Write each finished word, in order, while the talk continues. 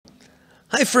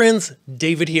Hi friends,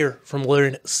 David here from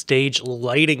Learn Stage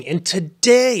Lighting, and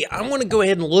today I want to go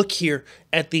ahead and look here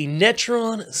at the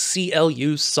Netron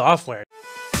CLU software.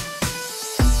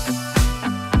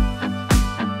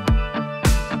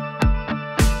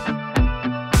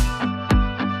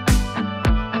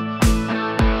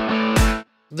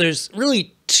 There's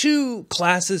really two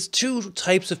types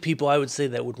of people I would say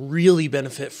that would really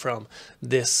benefit from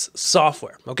this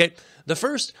software, okay? The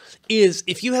first is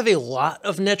if you have a lot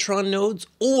of Netron nodes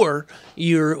or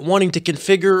you're wanting to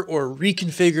configure or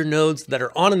reconfigure nodes that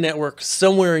are on a network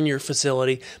somewhere in your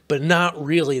facility, but not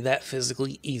really that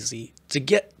physically easy to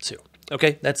get to,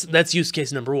 okay? That's use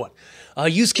case number one.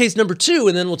 Use case number two,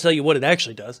 and then we'll tell you what it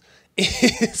actually does,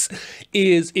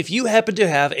 is if you happen to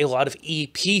have a lot of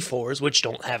EP4s which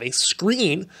don't have a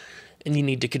screen and you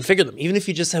need to configure them. Even if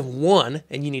you just have one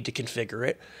and you need to configure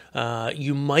it,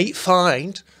 you might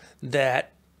find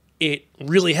that it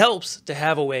really helps to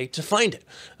have a way to find it.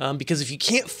 Because if you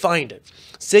can't find it,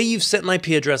 say you've set an IP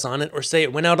address on it, or say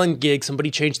it went out on gig,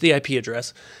 somebody changed the IP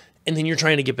address, and then you're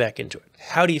trying to get back into it.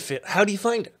 How do you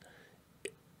find it?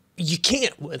 You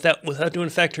can't without doing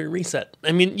a factory reset.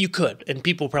 I mean, you could, and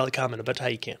people probably comment about how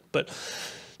you can't, but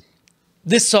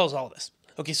this solves all this.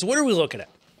 Okay, so what are we looking at?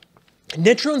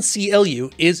 Netron CLU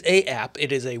is a app.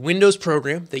 It is a Windows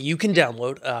program that you can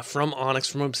download from Onyx,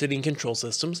 from Obsidian Control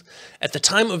Systems. At the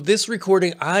time of this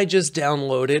recording, I just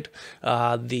downloaded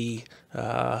the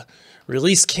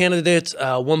release candidate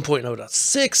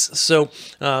 1.0.6, so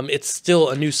it's still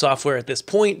a new software at this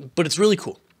point, but it's really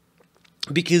cool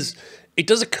because it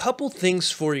does a couple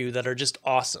things for you that are just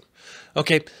awesome.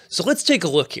 Okay, so let's take a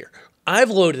look here.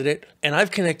 I've loaded it, and I've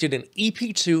connected an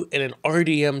EP2 and an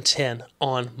RDM10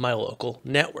 on my local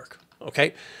network,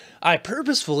 okay? I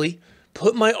purposefully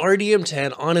put my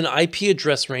RDM10 on an IP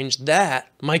address range that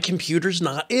my computer's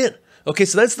not in. Okay,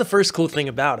 so that's the first cool thing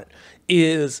about it,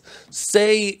 is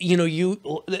say,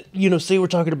 say we're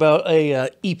talking about a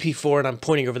EP4, and I'm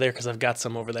pointing over there because I've got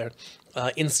some over there.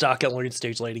 In stock at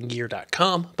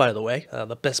LearnStageLightingGear.com, by the way,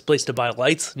 the best place to buy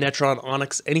lights, Netron,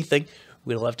 Onyx, anything.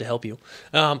 We'd love to help you.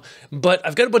 But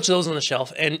I've got a bunch of those on the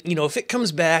shelf, and if it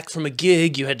comes back from a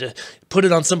gig, you had to put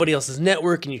it on somebody else's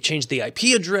network, and you changed the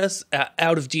IP address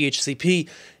out of DHCP,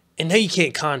 and now you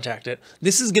can't contact it.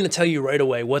 This is going to tell you right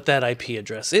away what that IP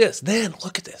address is. Then,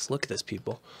 look at this,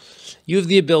 people. You have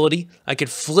the ability, I could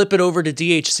flip it over to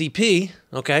DHCP,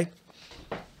 okay?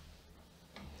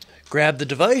 Grab the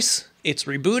device, it's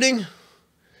rebooting,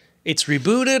 it's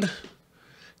rebooted,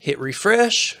 hit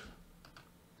refresh,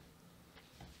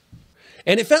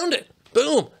 and it found it.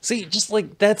 Boom. See, just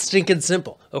like that, stinking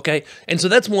simple, okay? And so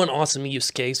that's one awesome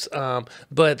use case,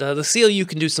 but the CLU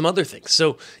can do some other things.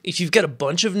 So if you've got a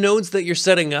bunch of nodes that you're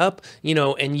setting up,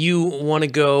 and you want to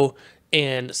go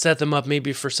and set them up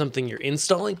maybe for something you're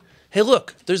installing, hey,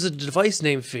 look, there's a device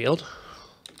name field.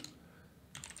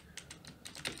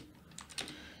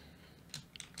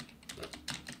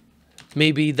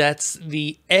 Maybe that's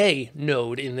the A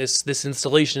node in this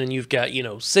installation, and you've got,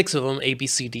 6 of them, A, B,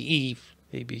 C, D, E,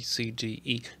 A, B, C, D,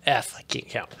 E, F. I can't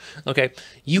count. Okay,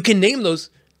 you can name those.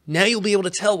 Now you'll be able to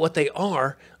tell what they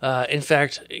are. In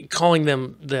fact, calling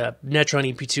them the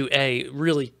Netron EP2A,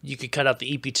 really, you could cut out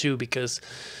the EP2 because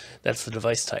that's the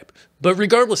device type. But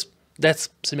regardless, that's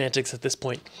semantics at this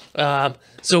point.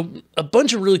 So a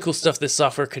bunch of really cool stuff this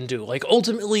software can do. Like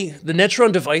ultimately, the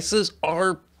Netron devices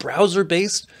are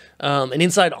browser-based, and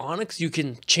inside Onyx, you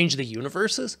can change the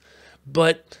universes.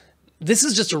 But this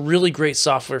is just a really great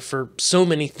software for so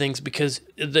many things because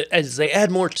as they add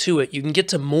more to it, you can get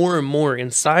to more and more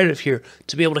inside of here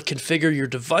to be able to configure your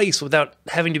device without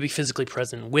having to be physically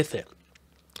present with it,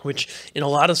 which in a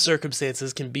lot of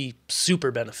circumstances can be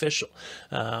super beneficial.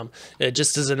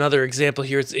 Just as another example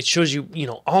here, it shows you,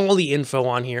 all the info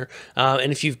on here.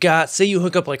 And if you've got, say you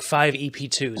hook up like 5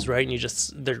 EP2s, right?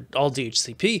 And they're all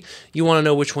DHCP, you want to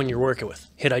know which one you're working with.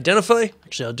 Hit identify.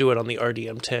 Actually, I'll do it on the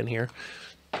RDM10 here.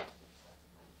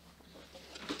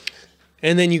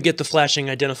 And then you get the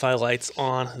flashing identify lights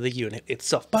on the unit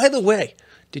itself. By the way,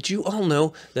 did you all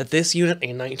know that this unit, a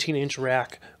 19-inch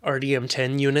rack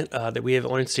RDM10 unit that we have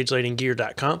at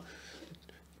LearnStageLightingGear.com,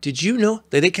 did you know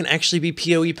that it can actually be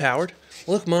PoE powered?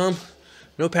 Look, Mom,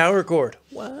 no power cord.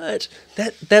 What?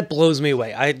 That blows me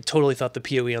away. I totally thought the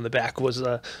PoE on the back was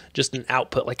just an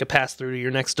output, like a pass-through to your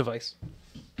next device.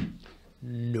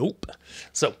 Nope.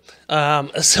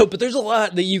 But there's a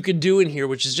lot that you can do in here,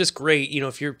 which is just great. You know,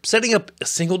 if you're setting up a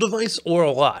single device or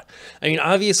a lot. I mean,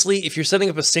 obviously, if you're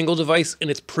setting up a single device and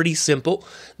it's pretty simple,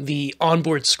 the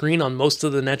onboard screen on most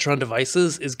of the Netron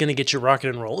devices is going to get you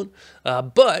rocking and rolling.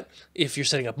 But if you're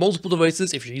setting up multiple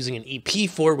devices, if you're using an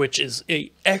EP4, which is an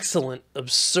excellent,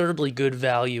 absurdly good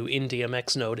value in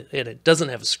DMX node, and it doesn't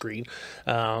have a screen,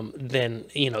 then,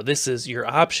 you know, this is your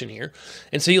option here.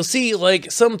 And so you'll see,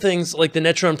 like, some things like the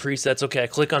Netron presets. Okay, I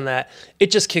click on that.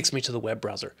 It just kicks me to the web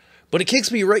browser, but it kicks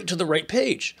me right to the right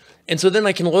page. And so then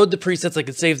I can load the presets. I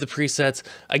can save the presets.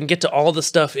 I can get to all the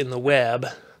stuff in the web,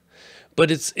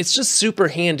 but it's just super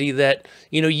handy that,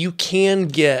 you know, you can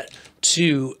get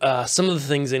to some of the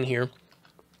things in here.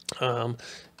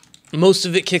 Most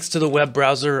of it kicks to the web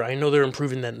browser. I know they're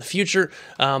improving that in the future,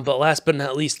 but last but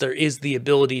not least, there is the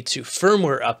ability to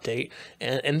firmware update,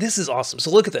 and this is awesome.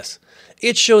 So look at this.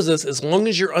 It shows us, as long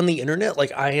as you're on the internet,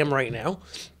 like I am right now,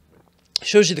 it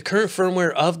shows you the current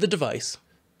firmware of the device,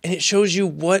 and it shows you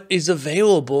what is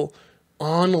available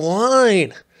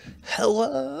online.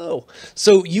 Hello.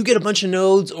 So you get a bunch of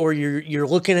nodes, or you're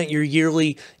looking at your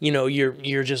yearly, you know,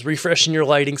 you're just refreshing your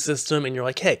lighting system, and you're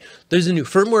like, hey, there's a new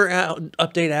firmware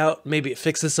update out. Maybe it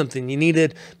fixes something you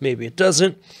needed. Maybe it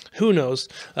doesn't. Who knows?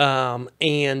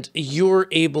 And you're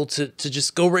able to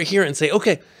just go right here and say,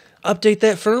 okay, update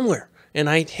that firmware. And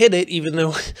I hit it, even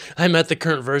though I'm at the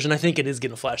current version. I think it is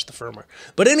going to flash the firmware.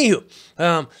 But anywho,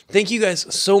 thank you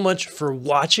guys so much for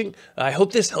watching. I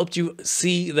hope this helped you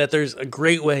see that there's a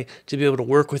great way to be able to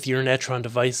work with your Netron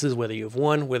devices, whether you have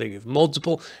one, whether you have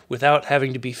multiple, without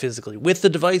having to be physically with the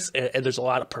device. And there's a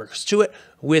lot of perks to it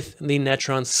with the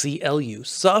Netron CLU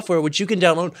software, which you can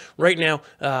download right now,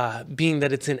 being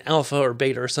that it's in alpha or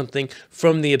beta or something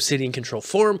from the Obsidian Control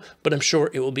forum, but I'm sure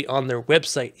it will be on their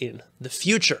website in the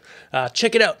future.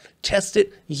 Check it out, test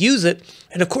it, use it,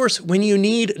 and of course, when you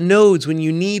need nodes, when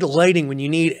you need lighting, when you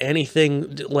need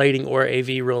anything lighting or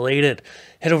AV related,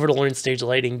 head over to Learn Stage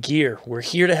Lighting Gear. We're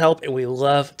here to help, and we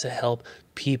love to help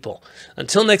people.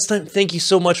 Until next time, thank you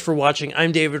so much for watching.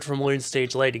 I'm David from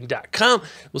LearnStageLighting.com.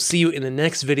 We'll see you in the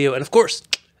next video, and of course,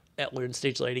 at Learn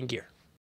Stage Lighting Gear.